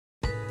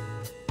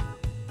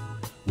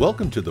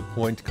Welcome to the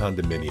Pointe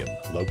Condominium,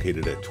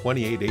 located at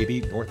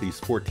 2880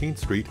 Northeast 14th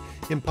Street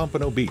in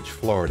Pompano Beach,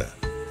 Florida.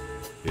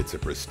 It's a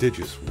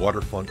prestigious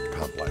waterfront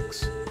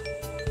complex.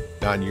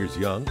 9 years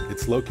young,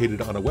 it's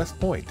located on a west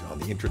point on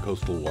the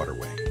Intracoastal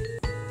Waterway.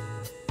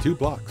 2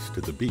 blocks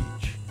to the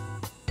beach.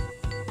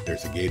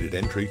 There's a gated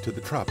entry to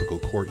the tropical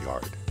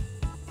courtyard.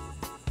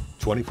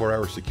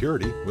 24-hour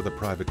security with a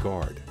private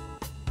guard.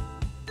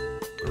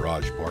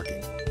 Garage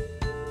parking.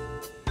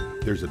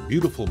 There's a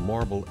beautiful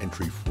marble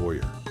entry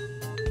foyer.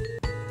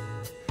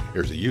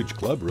 There's a huge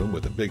club room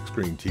with a big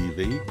screen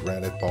TV,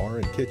 granite bar,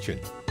 and kitchen.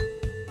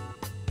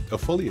 A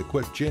fully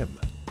equipped gym,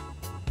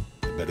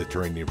 a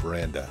Mediterranean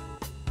veranda,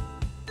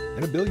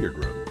 and a billiard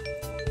room.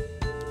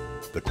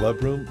 The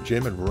club room,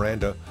 gym, and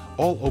veranda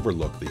all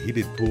overlook the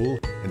heated pool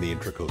and the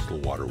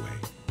Intracoastal Waterway.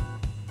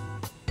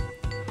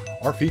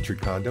 Our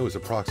featured condo is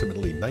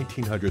approximately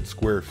 1,900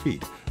 square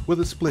feet with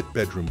a split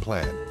bedroom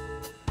plan.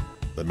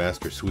 The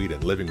master suite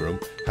and living room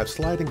have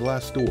sliding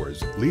glass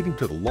doors leading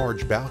to the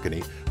large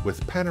balcony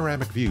with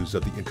panoramic views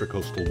of the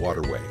Intracoastal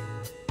Waterway.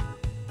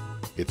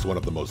 It's one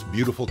of the most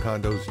beautiful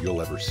condos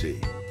you'll ever see.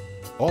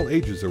 All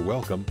ages are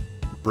welcome.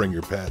 Bring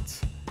your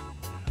pets.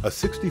 A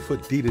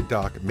 60-foot deeded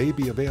dock may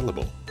be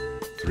available.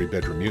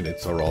 3-bedroom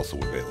units are also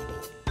available.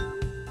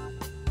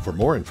 For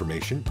more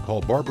information,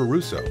 call Barbara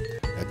Russo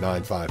at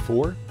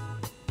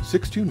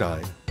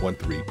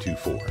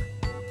 954-629-1324.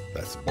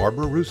 That's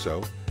Barbara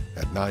Russo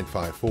at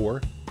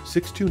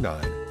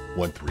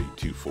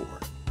 954-629-1324.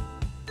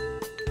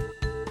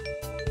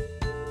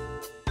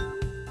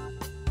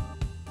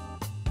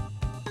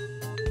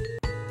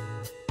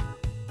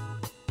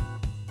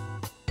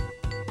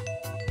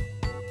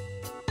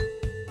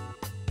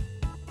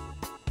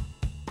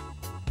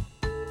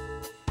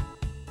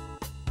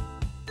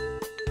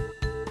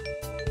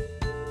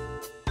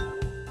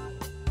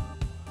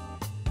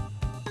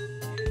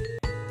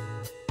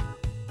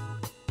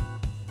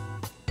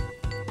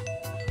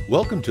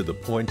 Welcome to the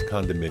Pointe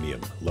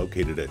Condominium,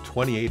 located at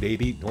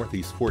 2880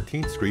 Northeast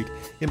 14th Street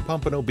in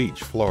Pompano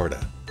Beach,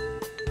 Florida.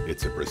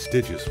 It's a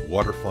prestigious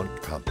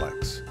waterfront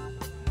complex.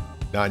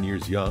 9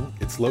 years young,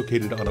 it's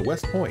located on a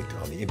west point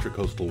on the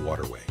Intracoastal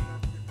Waterway.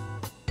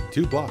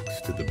 2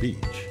 blocks to the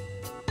beach.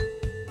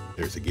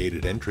 There's a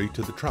gated entry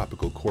to the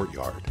tropical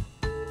courtyard.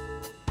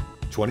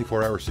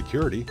 24-hour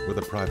security with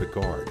a private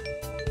guard.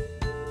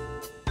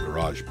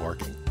 Garage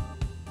parking.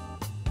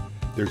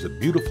 There's a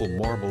beautiful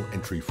marble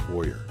entry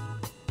foyer.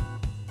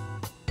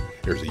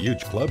 There's a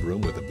huge club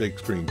room with a big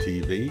screen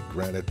TV,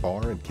 granite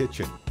bar, and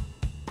kitchen.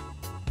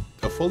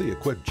 A fully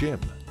equipped gym,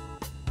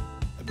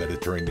 a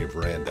Mediterranean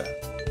veranda,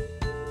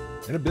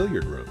 and a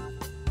billiard room.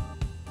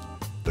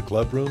 The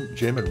club room,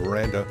 gym, and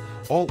veranda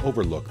all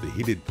overlook the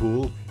heated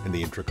pool and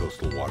the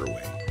Intracoastal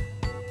Waterway.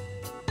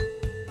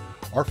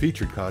 Our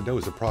featured condo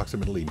is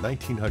approximately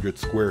 1,900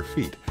 square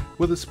feet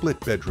with a split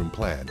bedroom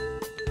plan.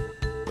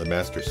 The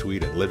master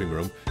suite and living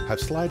room have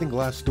sliding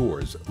glass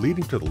doors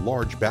leading to the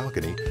large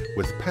balcony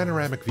with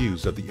panoramic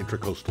views of the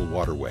Intracoastal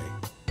Waterway.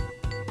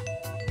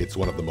 It's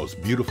one of the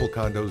most beautiful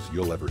condos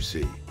you'll ever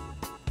see.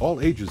 All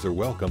ages are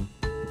welcome.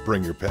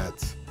 Bring your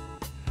pets.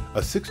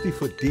 A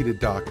 60-foot deeded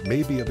dock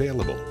may be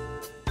available.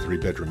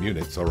 3-bedroom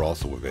units are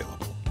also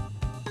available.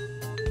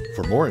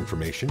 For more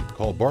information,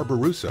 call Barbara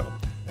Russo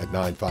at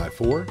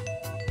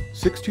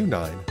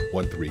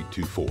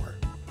 954-629-1324.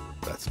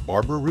 That's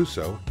Barbara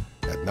Russo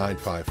at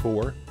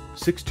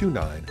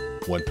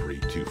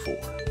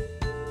 954-629-1324.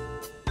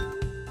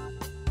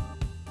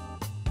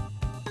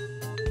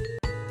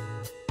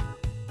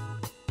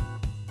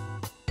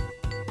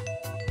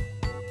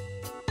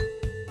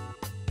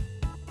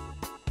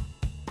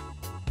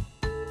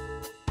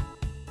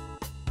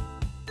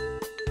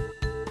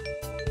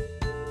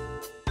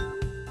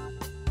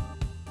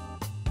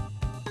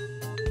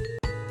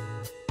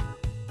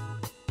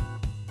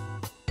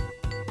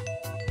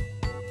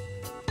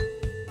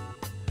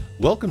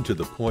 Welcome to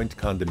the Pointe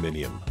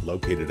Condominium,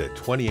 located at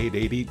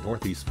 2880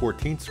 Northeast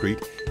 14th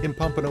Street in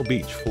Pompano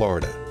Beach,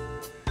 Florida.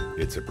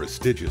 It's a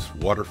prestigious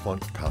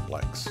waterfront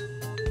complex.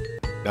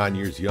 9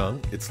 years young,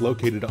 it's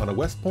located on a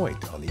west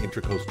point on the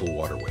Intracoastal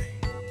Waterway.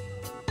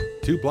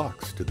 2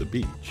 blocks to the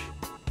beach.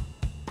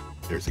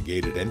 There's a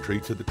gated entry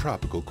to the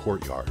tropical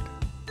courtyard.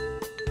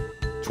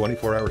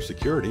 24-hour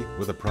security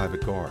with a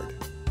private guard.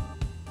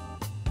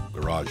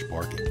 Garage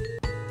parking.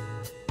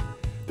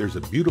 There's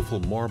a beautiful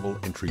marble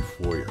entry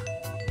foyer.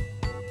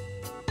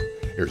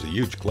 There's a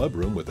huge club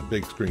room with a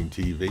big screen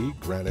TV,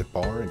 granite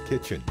bar, and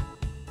kitchen.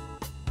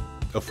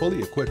 A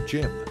fully equipped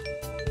gym,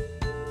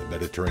 a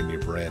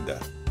Mediterranean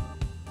veranda,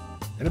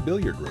 and a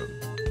billiard room.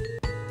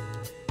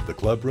 The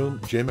club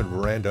room, gym, and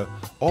veranda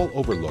all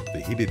overlook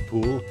the heated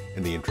pool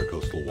and the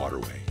Intracoastal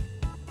Waterway.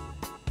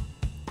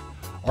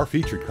 Our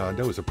featured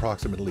condo is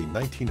approximately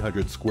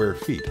 1,900 square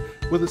feet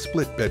with a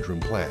split bedroom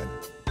plan.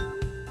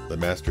 The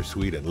master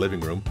suite and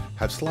living room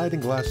have sliding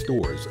glass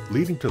doors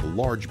leading to the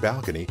large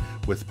balcony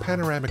with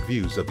panoramic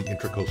views of the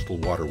Intracoastal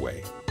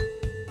Waterway.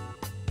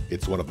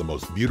 It's one of the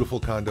most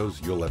beautiful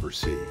condos you'll ever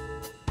see.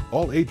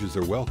 All ages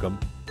are welcome.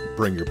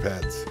 Bring your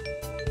pets.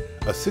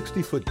 A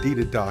 60-foot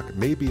deeded dock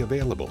may be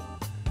available.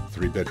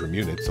 3-bedroom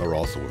units are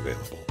also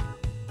available.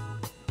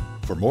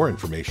 For more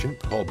information,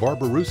 call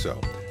Barbara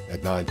Russo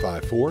at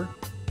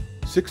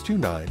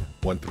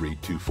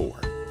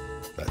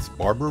 954-629-1324. That's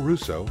Barbara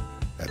Russo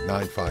at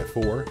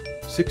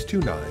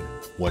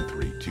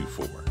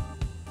 954-629-1324.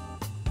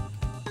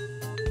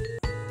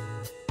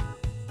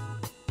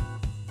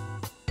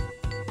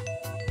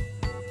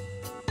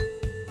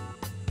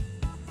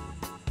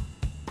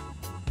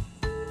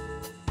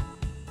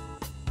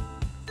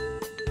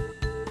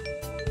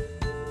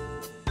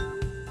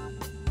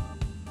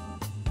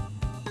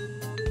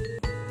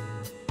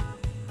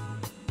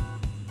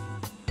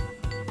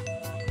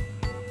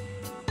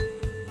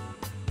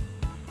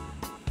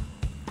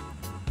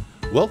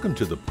 Welcome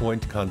to the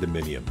Pointe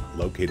Condominium,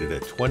 located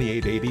at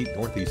 2880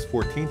 Northeast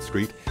 14th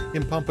Street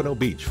in Pompano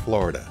Beach,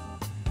 Florida.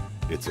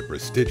 It's a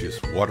prestigious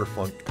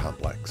waterfront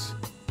complex.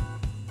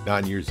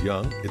 9 years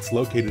young, it's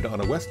located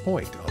on a west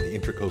point on the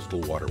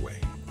Intracoastal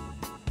Waterway.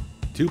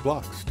 2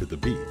 blocks to the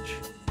beach.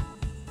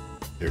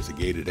 There's a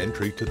gated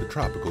entry to the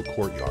tropical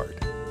courtyard.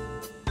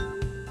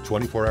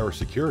 24-hour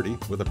security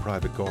with a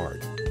private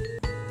guard.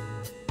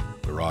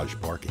 Garage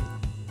parking.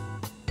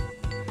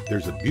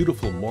 There's a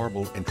beautiful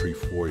marble entry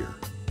foyer.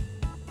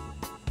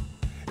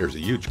 There's a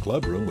huge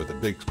club room with a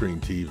big screen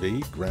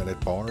TV,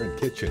 granite bar, and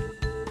kitchen.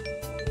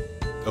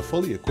 A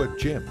fully equipped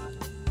gym,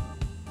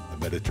 a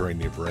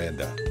Mediterranean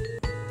veranda,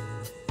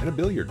 and a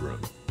billiard room.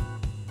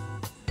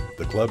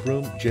 The club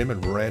room, gym,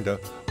 and veranda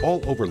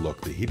all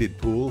overlook the heated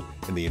pool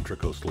in the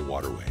Intracoastal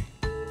Waterway.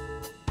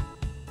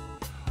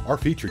 Our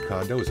featured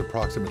condo is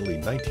approximately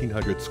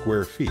 1,900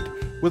 square feet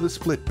with a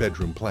split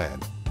bedroom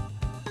plan.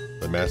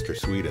 The master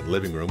suite and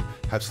living room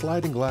have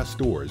sliding glass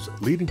doors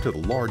leading to the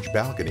large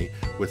balcony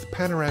with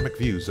panoramic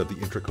views of the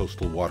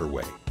Intracoastal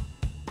Waterway.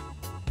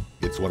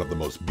 It's one of the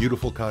most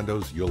beautiful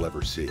condos you'll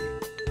ever see.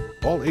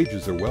 All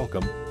ages are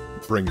welcome.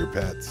 Bring your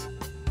pets.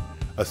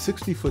 A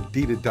 60-foot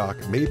deeded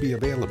dock may be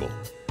available.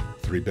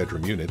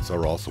 3-bedroom units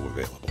are also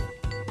available.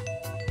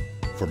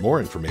 For more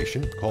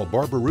information, call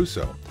Barbara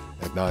Russo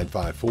at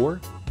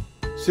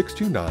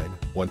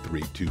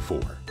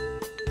 954-629-1324.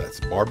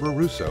 That's Barbara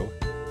Russo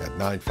at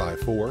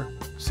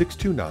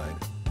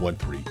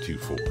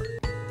 954-629-1324.